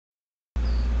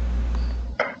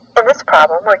In this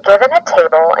problem, we're given a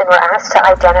table and we're asked to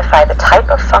identify the type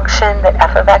of function that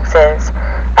f of x is,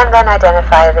 and then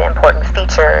identify the important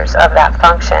features of that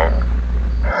function.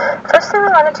 First thing we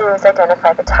want to do is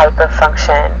identify the type of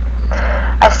function.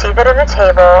 I see that in the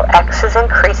table, x is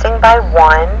increasing by 1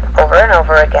 over and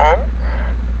over again.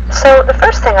 So the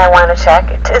first thing I want to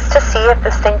check is to see if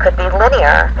this thing could be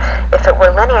linear. If it were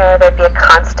linear, there'd be a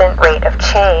constant rate of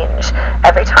change.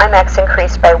 Every time x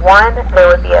increased by 1, there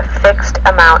would be a fixed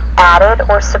amount added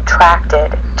or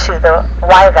subtracted to the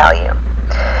y value.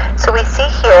 So we see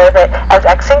here that as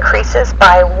x increases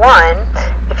by 1,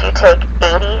 if you take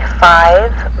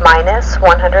 85 minus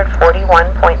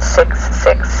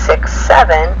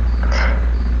 141.6667,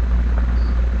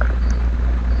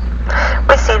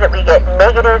 we see that we get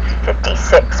negative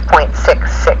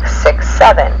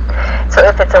 56.6667. So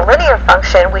if it's a linear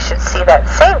function, we should see that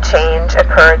same change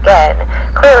occur again.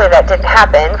 Clearly that didn't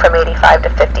happen from 85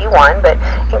 to 51, but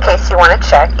in case you want to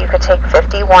check, you could take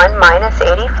 51 minus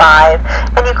 85,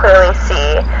 and you clearly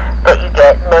see that you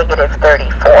get negative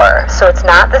 34. So it's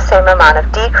not the same amount of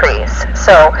decrease.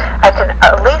 So I can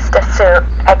at least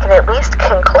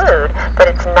conclude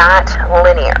that it's not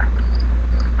linear.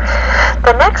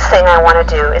 The next thing I want to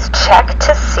do is check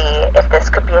to see if this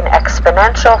could be an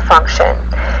exponential function.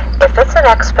 If it's an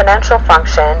exponential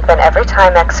function, then every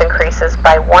time x increases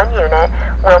by 1 unit,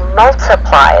 we'll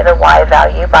multiply the y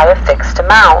value by a fixed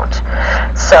amount.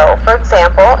 So, for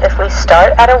example, if we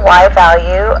start at a y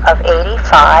value of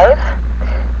 85,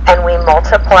 and we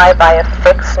multiply by a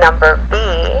fixed number b,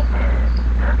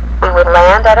 we would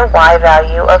land at a y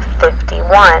value of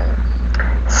 51.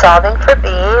 Solving for b,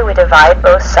 we divide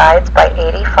both sides by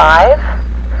 85,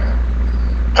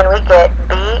 and we get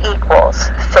b equals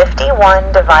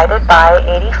 51 divided by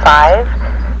 85,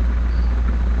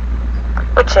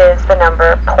 which is the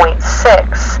number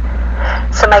 0.6.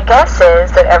 So my guess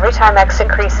is that every time x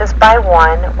increases by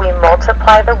 1, we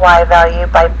multiply the y value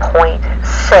by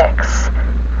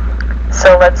 0.6.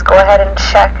 So let's go ahead and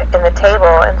check in the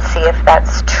table and see if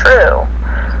that's true.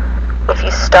 If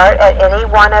you start at any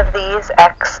one of these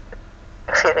y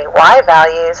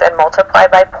values and multiply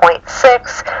by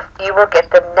 0.6, you will get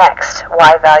the next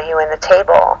y value in the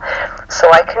table.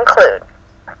 So I conclude,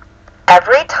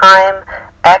 every time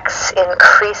x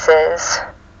increases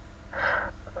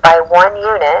by 1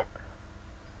 unit,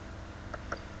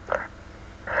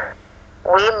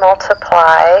 we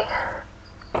multiply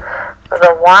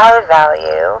the y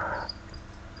value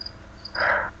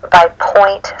by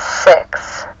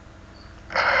 0.6.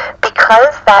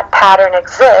 Because that pattern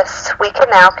exists, we can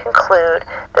now conclude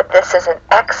that this is an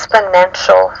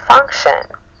exponential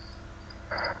function.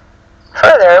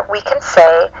 Further, we can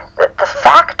say that the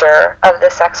factor of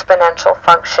this exponential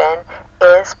function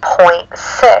is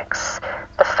 0.6.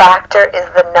 The factor is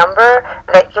the number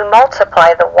that you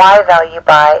multiply the y value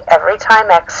by every time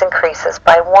x increases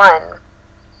by 1.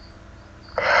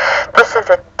 This is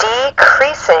a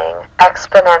decreasing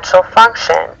exponential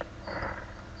function.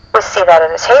 We see that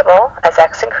in the table. As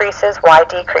x increases, y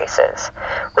decreases.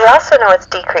 We also know it's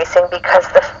decreasing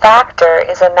because the factor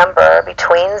is a number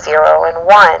between 0 and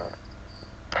 1.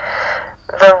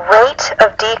 The rate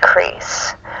of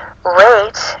decrease.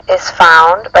 Rate is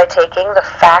found by taking the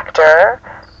factor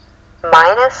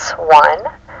minus 1.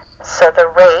 So the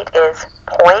rate is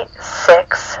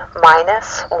 0.6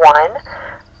 minus 1,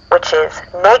 which is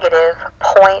negative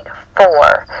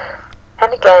 0.4.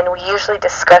 And again, we usually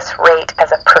discuss rate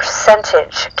as a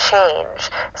percentage change.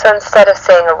 So instead of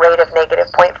saying a rate of negative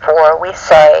 0.4, we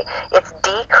say it's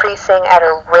decreasing at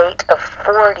a rate of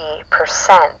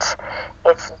 40%.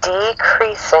 It's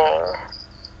decreasing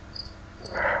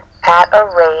at a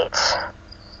rate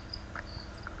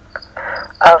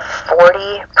of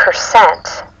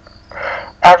 40%.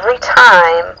 Every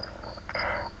time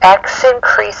x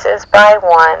increases by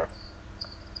 1,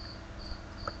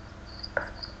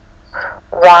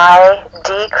 y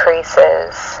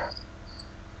decreases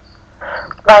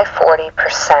by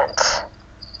 40%.